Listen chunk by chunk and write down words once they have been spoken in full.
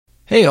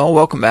Hey all,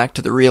 welcome back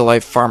to the Real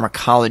Life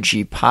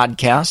Pharmacology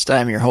podcast. I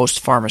am your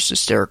host,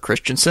 pharmacist Eric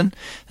Christensen.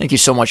 Thank you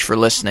so much for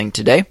listening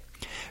today.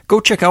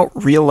 Go check out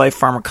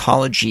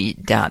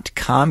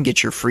reallifepharmacology.com.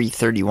 Get your free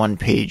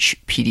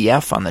 31-page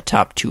PDF on the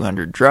top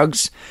 200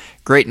 drugs.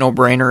 Great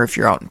no-brainer if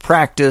you're out in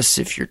practice,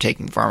 if you're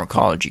taking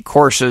pharmacology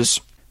courses.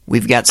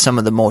 We've got some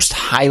of the most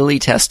highly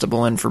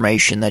testable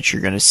information that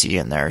you're going to see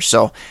in there.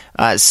 So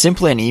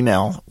simply an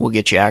email will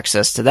get you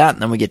access to that,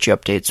 and then we get you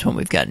updates when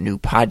we've got new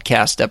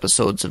podcast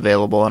episodes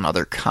available and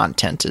other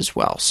content as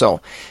well. So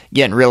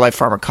again,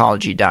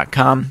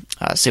 reallifepharmacology.com,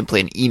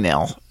 simply an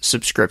email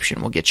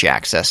subscription will get you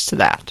access to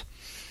that.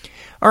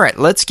 All right,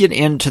 let's get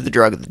into the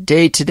drug of the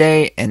day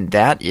today, and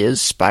that is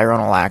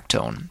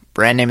Spironolactone.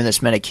 Brand name of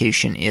this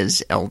medication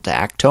is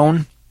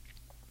Aldactone.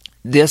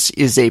 This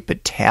is a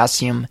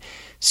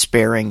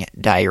potassium-sparing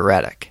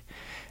diuretic.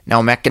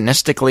 Now,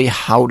 mechanistically,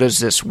 how does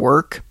this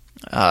work?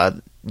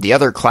 The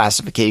other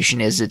classification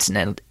is it's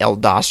an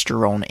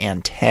aldosterone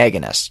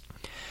antagonist.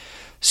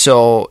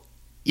 So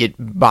it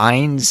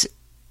binds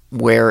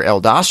where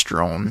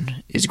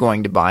aldosterone is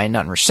going to bind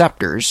on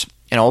receptors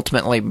and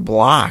ultimately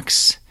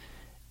blocks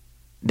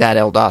that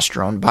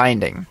aldosterone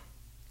binding.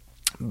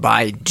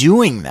 By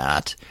doing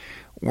that,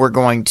 we're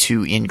going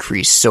to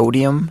increase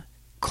sodium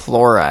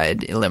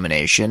chloride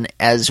elimination,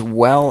 as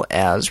well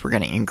as we're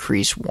going to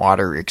increase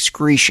water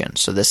excretion.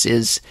 So this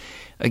is,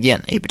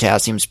 again, a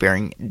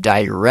potassium-sparing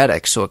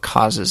diuretic, so it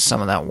causes some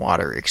of that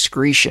water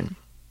excretion.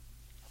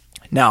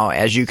 Now,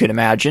 as you can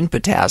imagine,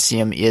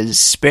 potassium is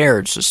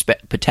spared, so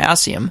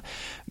potassium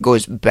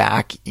goes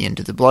back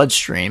into the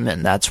bloodstream,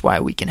 and that's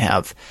why we can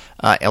have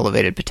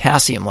elevated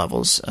potassium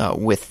levels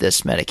with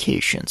this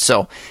medication.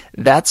 So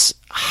that's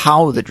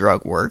how the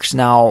drug works.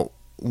 Now,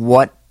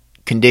 what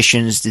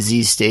conditions,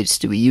 disease states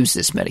do we use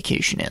this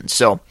medication in?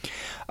 So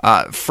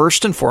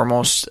first and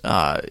foremost,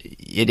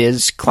 it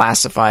is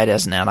classified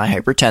as an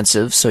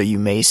antihypertensive, so you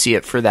may see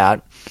it for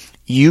that.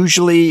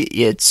 Usually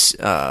it's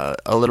a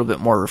little bit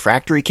more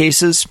refractory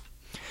cases.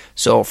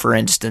 So for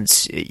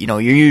instance, you're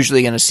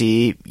usually going to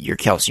see your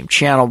calcium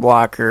channel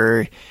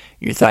blocker,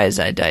 your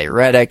thiazide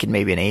diuretic, and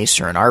maybe an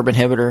ACE or an ARB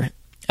inhibitor,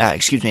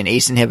 an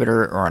ACE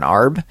inhibitor or an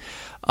ARB.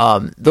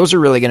 Those are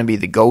really going to be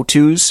the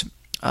go-tos.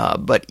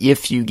 But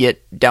if you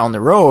get down the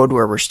road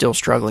where we're still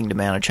struggling to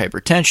manage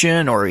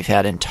hypertension, or we've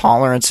had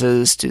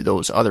intolerances to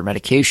those other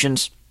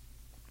medications,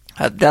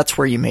 that's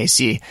where you may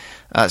see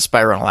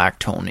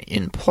spironolactone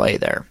in play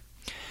there.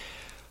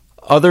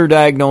 Other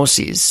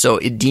diagnoses, so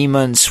edema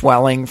and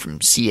swelling from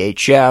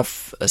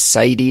CHF,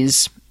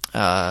 ascites,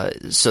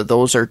 so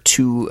those are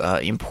two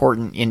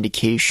important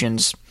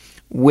indications.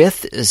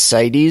 With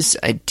ascites,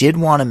 I did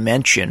want to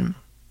mention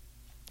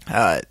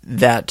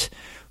that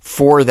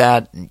for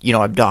that,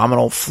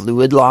 abdominal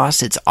fluid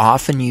loss, it's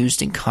often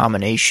used in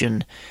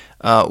combination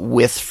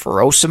with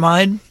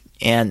furosemide,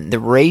 and the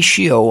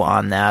ratio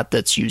on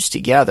that's used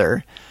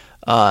together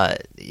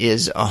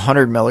is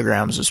 100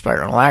 milligrams of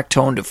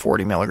spironolactone to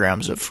 40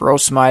 milligrams of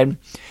furosemide,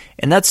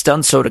 and that's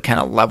done so to kind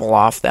of level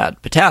off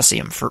that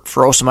potassium.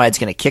 Furosemide is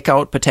going to kick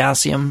out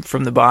potassium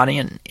from the body,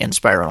 and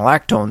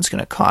spironolactone is going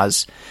to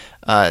cause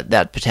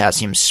that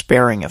potassium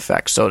sparing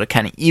effect. So to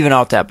kind of even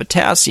out that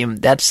potassium,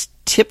 that's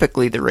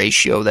typically the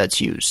ratio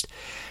that's used.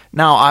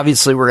 Now,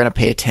 obviously, we're going to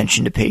pay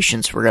attention to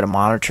patients. We're going to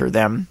monitor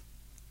them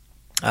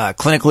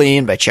clinically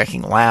and by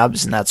checking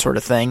labs and that sort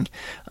of thing.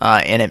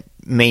 And it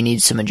may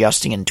need some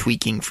adjusting and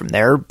tweaking from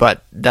there,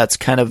 but that's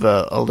kind of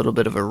a little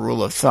bit of a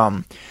rule of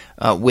thumb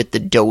with the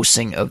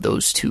dosing of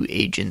those two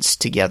agents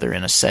together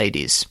in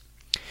ascites.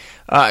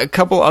 A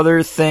couple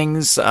other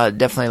things,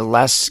 definitely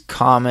less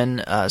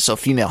common. So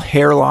female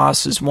hair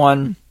loss is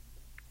one.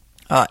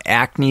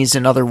 Acne is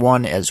another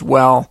one as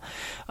well.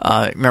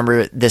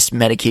 Remember, this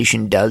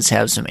medication does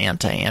have some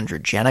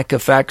anti-androgenic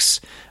effects,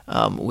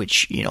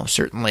 which,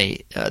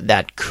 certainly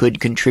that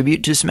could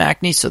contribute to some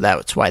acne, so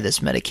that's why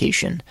this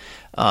medication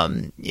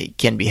it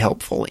can be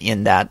helpful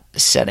in that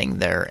setting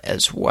there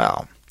as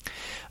well.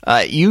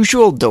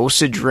 Usual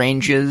dosage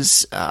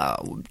ranges,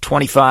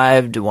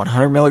 25 to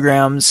 100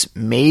 milligrams,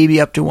 maybe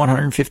up to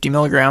 150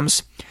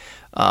 milligrams.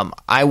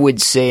 I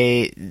would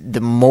say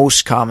the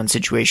most common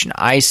situation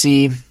I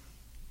see,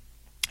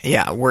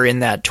 we're in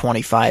that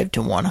 25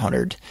 to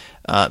 100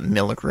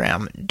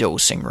 milligram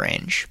dosing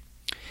range.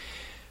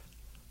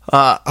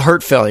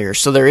 Heart failure.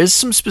 So there is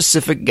some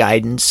specific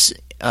guidance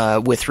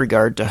with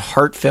regard to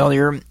heart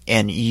failure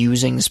and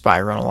using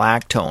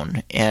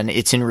spironolactone, and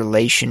it's in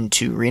relation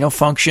to renal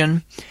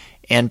function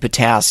and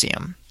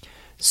potassium.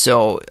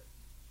 So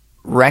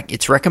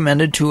it's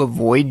recommended to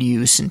avoid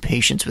use in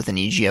patients with an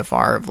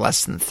eGFR of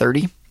less than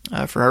 30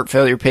 for heart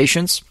failure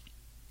patients.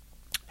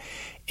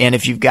 And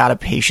if you've got a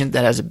patient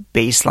that has a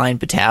baseline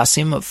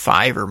potassium of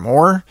 5 or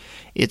more,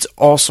 it's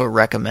also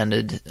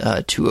recommended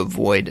to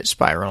avoid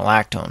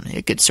spironolactone.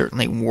 It could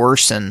certainly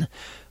worsen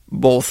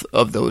both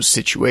of those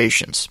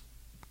situations.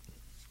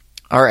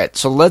 All right,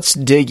 so let's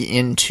dig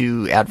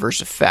into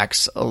adverse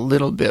effects a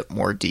little bit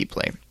more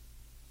deeply.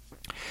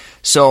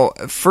 So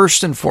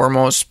first and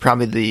foremost,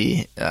 probably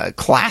the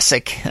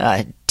classic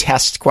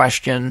test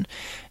question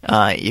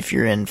if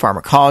you're in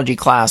pharmacology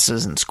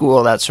classes in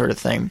school, that sort of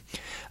thing.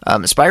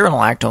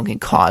 Spironolactone can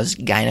cause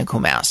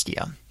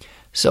gynecomastia.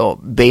 So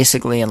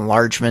basically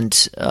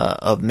enlargement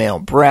of male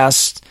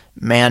breast,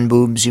 man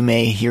boobs, you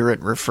may hear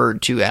it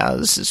referred to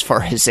as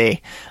far as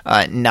a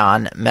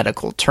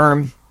non-medical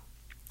term.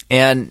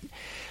 And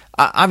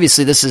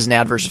obviously this is an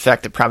adverse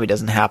effect that probably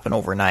doesn't happen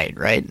overnight,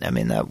 right? I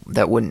mean,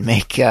 that wouldn't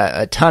make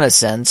a ton of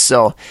sense.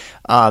 So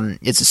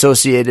it's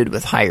associated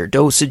with higher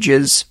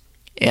dosages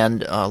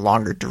and a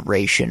longer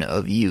duration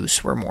of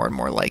use. We're more and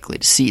more likely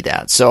to see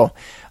that. So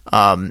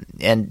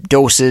and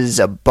doses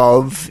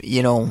above,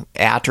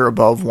 at or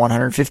above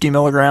 150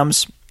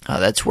 milligrams,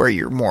 that's where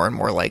you're more and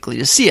more likely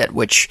to see it,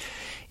 which,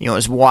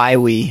 is why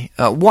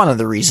one of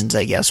the reasons,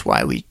 I guess,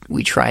 why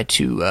we try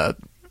to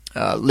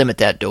limit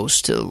that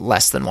dose to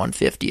less than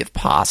 150 if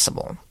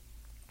possible.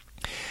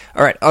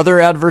 All right, other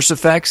adverse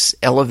effects,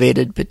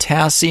 elevated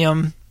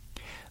potassium.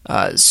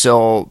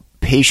 So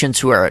patients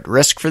who are at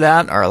risk for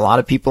that are a lot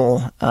of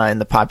people in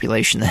the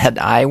population that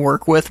I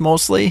work with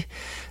mostly.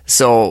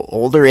 So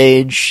older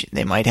age,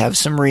 they might have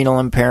some renal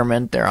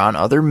impairment. They're on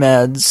other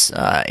meds,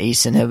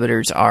 ACE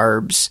inhibitors,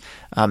 ARBs,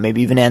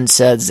 maybe even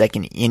NSAIDs that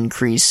can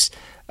increase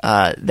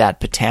that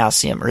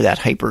potassium or that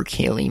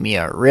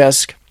hyperkalemia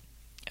risk.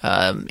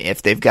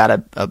 If they've got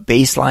a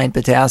baseline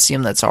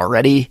potassium that's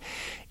already,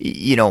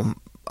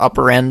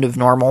 upper end of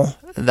normal,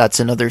 that's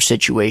another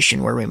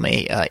situation where we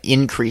may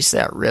increase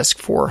that risk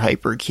for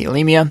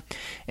hyperkalemia,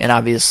 and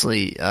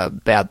obviously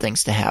bad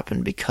things to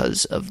happen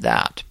because of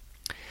that.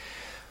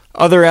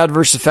 Other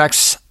adverse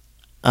effects,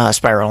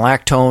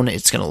 spironolactone,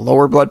 it's going to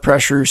lower blood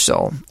pressure,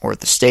 so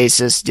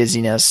orthostasis,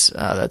 dizziness,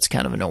 that's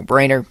kind of a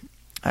no-brainer.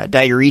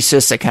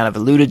 Diuresis, I kind of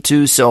alluded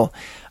to, so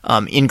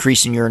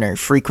increase in urinary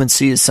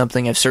frequency is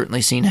something I've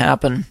certainly seen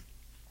happen.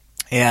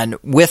 And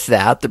with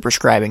that, the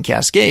prescribing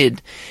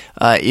cascade,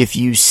 if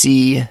you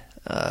see,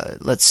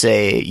 let's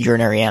say,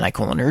 urinary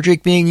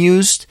anticholinergic being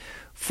used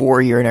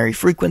for urinary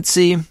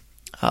frequency,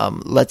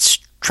 let's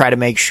try to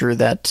make sure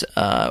that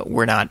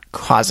we're not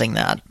causing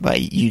that by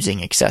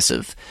using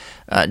excessive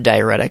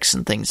diuretics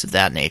and things of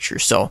that nature.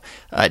 So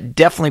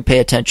definitely pay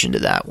attention to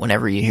that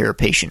whenever you hear a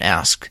patient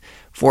ask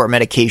for a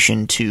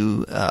medication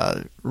to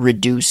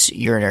reduce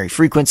urinary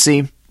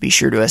frequency. Be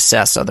sure to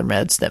assess other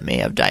meds that may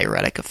have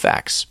diuretic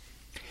effects.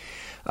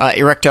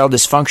 Erectile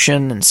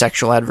dysfunction and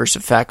sexual adverse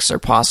effects are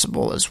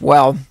possible as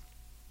well.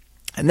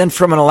 And then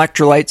from an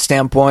electrolyte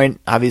standpoint,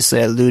 obviously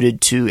I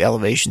alluded to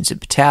elevations in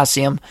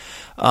potassium,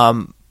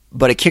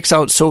 but it kicks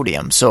out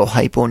sodium. So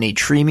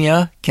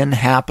hyponatremia can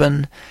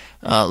happen,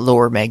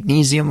 lower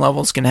magnesium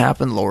levels can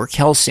happen, lower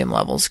calcium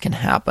levels can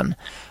happen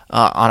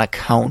on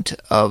account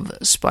of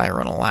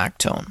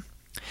spironolactone.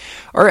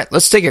 All right,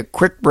 let's take a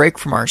quick break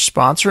from our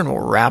sponsor and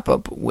we'll wrap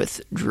up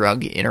with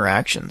drug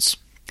interactions.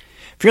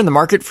 If you're in the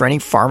market for any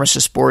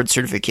pharmacist board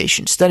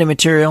certification study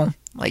material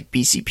like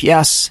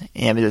BCPS,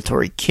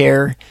 ambulatory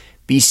care,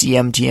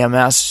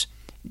 BCMTMS,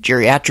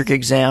 geriatric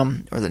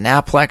exam, or the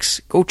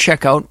NAPLEX, go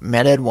check out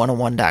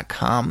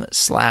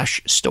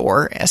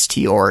meded101.com/store,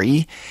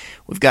 S-T-O-R-E.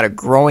 We've got a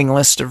growing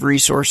list of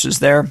resources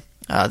there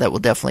that will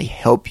definitely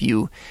help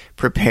you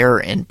prepare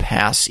and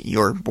pass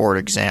your board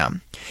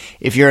exam.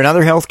 If you're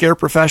another healthcare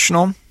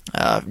professional,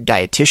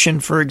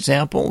 dietitian, for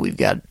example, we've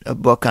got a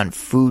book on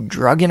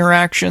food-drug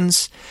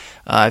interactions.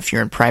 If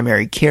you're in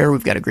primary care,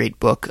 we've got a great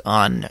book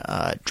on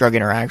drug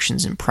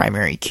interactions in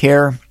primary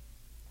care.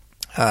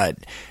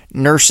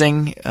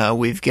 Nursing,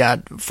 we've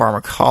got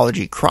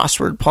Pharmacology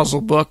crossword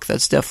puzzle book.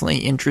 That's definitely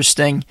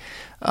interesting.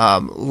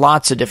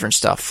 Lots of different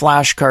stuff.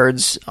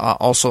 Flashcards,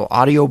 also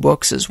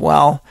audiobooks as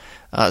well.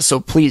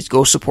 So please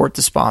go support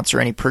the sponsor.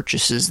 Any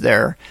purchases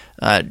there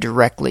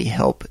directly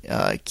help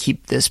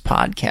keep this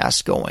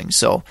podcast going.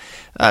 So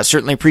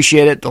certainly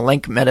appreciate it. The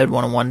link,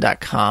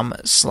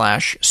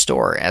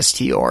 meded101.com/store,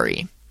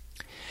 S-T-O-R-E.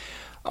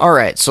 All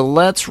right, so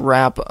let's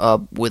wrap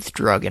up with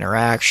drug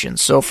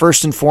interactions. So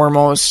first and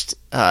foremost,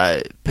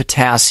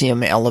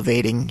 potassium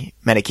elevating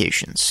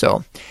medications.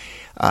 So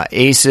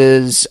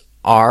ACEs,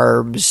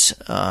 ARBs,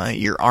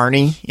 your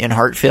ARNI in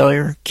heart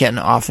failure can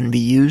often be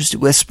used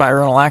with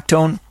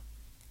spironolactone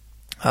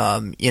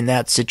in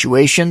that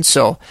situation.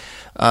 So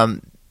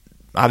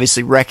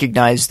obviously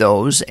recognize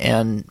those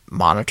and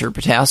monitor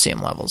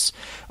potassium levels.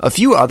 A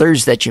few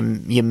others that you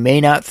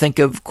may not think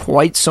of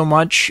quite so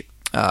much,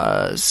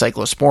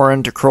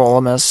 cyclosporin,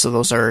 tacrolimus, so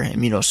those are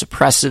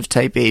immunosuppressive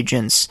type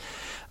agents.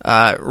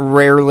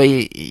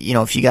 Rarely,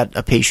 if you got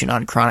a patient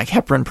on chronic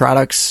heparin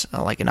products,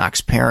 like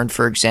enoxaparin,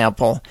 for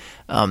example,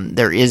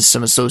 there is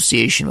some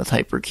association with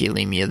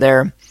hyperkalemia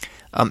there.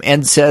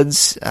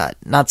 NSAIDs,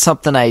 not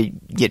something I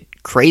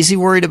get crazy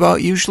worried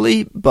about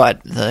usually,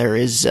 but there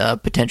is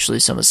potentially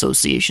some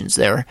associations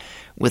there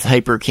with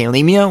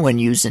hyperkalemia when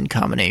used in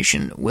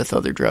combination with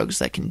other drugs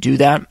that can do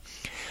that.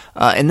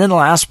 And then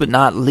last but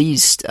not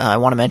least, I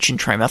want to mention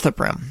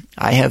trimethoprim.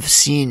 I have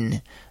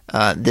seen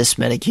this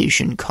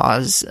medication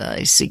cause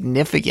a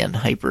significant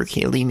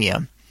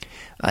hyperkalemia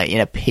in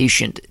a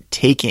patient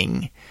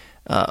taking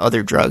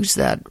other drugs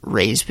that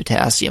raise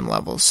potassium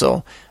levels.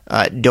 So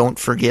don't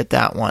forget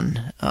that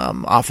one.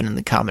 Often in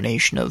the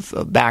combination of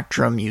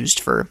Bactrim used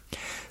for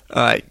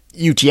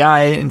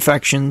UTI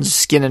infections,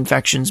 skin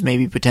infections,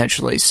 maybe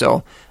potentially.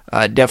 So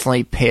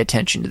definitely pay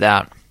attention to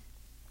that.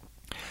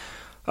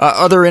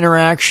 Other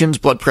interactions,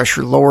 blood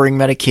pressure lowering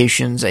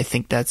medications, I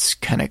think that's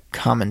kind of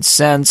common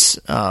sense.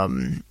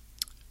 Some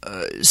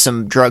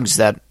drugs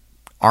that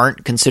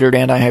aren't considered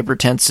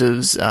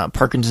antihypertensives,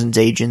 Parkinson's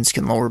agents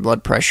can lower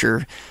blood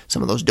pressure,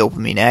 some of those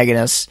dopamine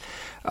agonists.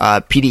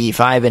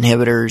 PDE5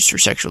 inhibitors for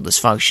sexual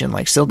dysfunction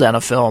like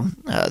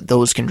sildenafil,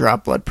 those can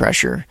drop blood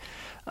pressure.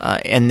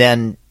 And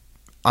then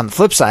on the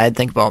flip side,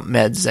 think about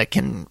meds that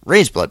can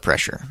raise blood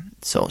pressure.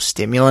 So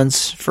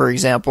stimulants, for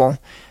example,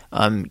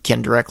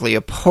 can directly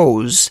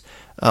oppose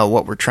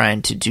what we're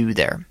trying to do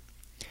there.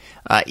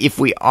 If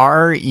we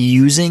are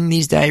using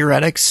these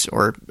diuretics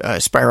or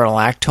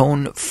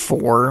spironolactone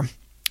for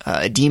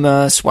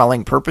edema,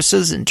 swelling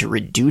purposes and to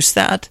reduce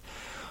that,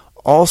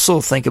 also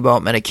think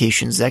about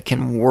medications that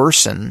can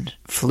worsen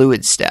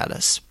fluid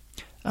status.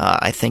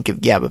 I think of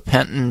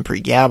gabapentin,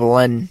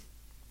 pregabalin,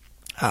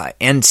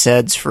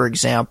 NSAIDs, for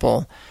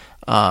example,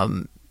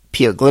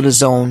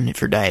 pioglitazone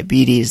for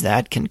diabetes,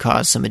 that can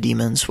cause some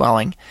edema and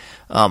swelling.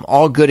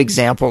 All good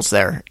examples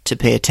there to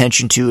pay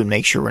attention to and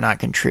make sure we're not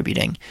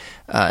contributing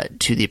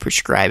to the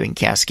prescribing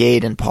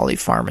cascade and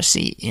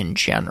polypharmacy in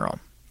general.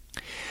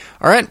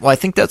 All right, well, I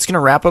think that's going to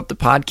wrap up the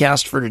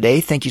podcast for today.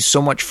 Thank you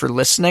so much for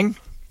listening.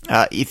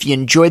 If you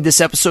enjoyed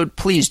this episode,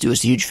 please do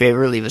us a huge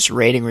favor. Leave us a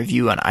rating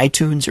review on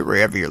iTunes or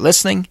wherever you're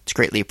listening. It's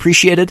greatly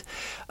appreciated.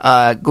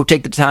 Go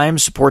take the time,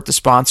 support the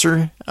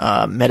sponsor,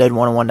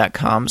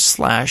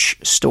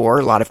 meded101.com/store.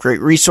 A lot of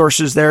great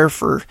resources there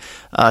for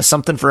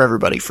something for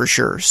everybody, for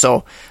sure.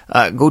 So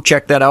go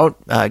check that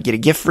out. Get a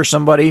gift for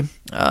somebody.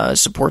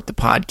 Support the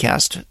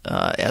podcast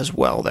as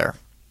well there.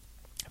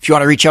 If you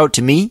want to reach out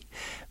to me,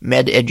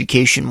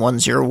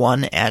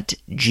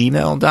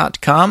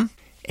 mededucation101@gmail.com.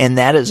 And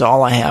that is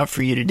all I have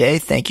for you today.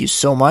 Thank you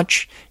so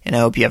much, and I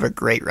hope you have a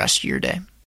great rest of your day.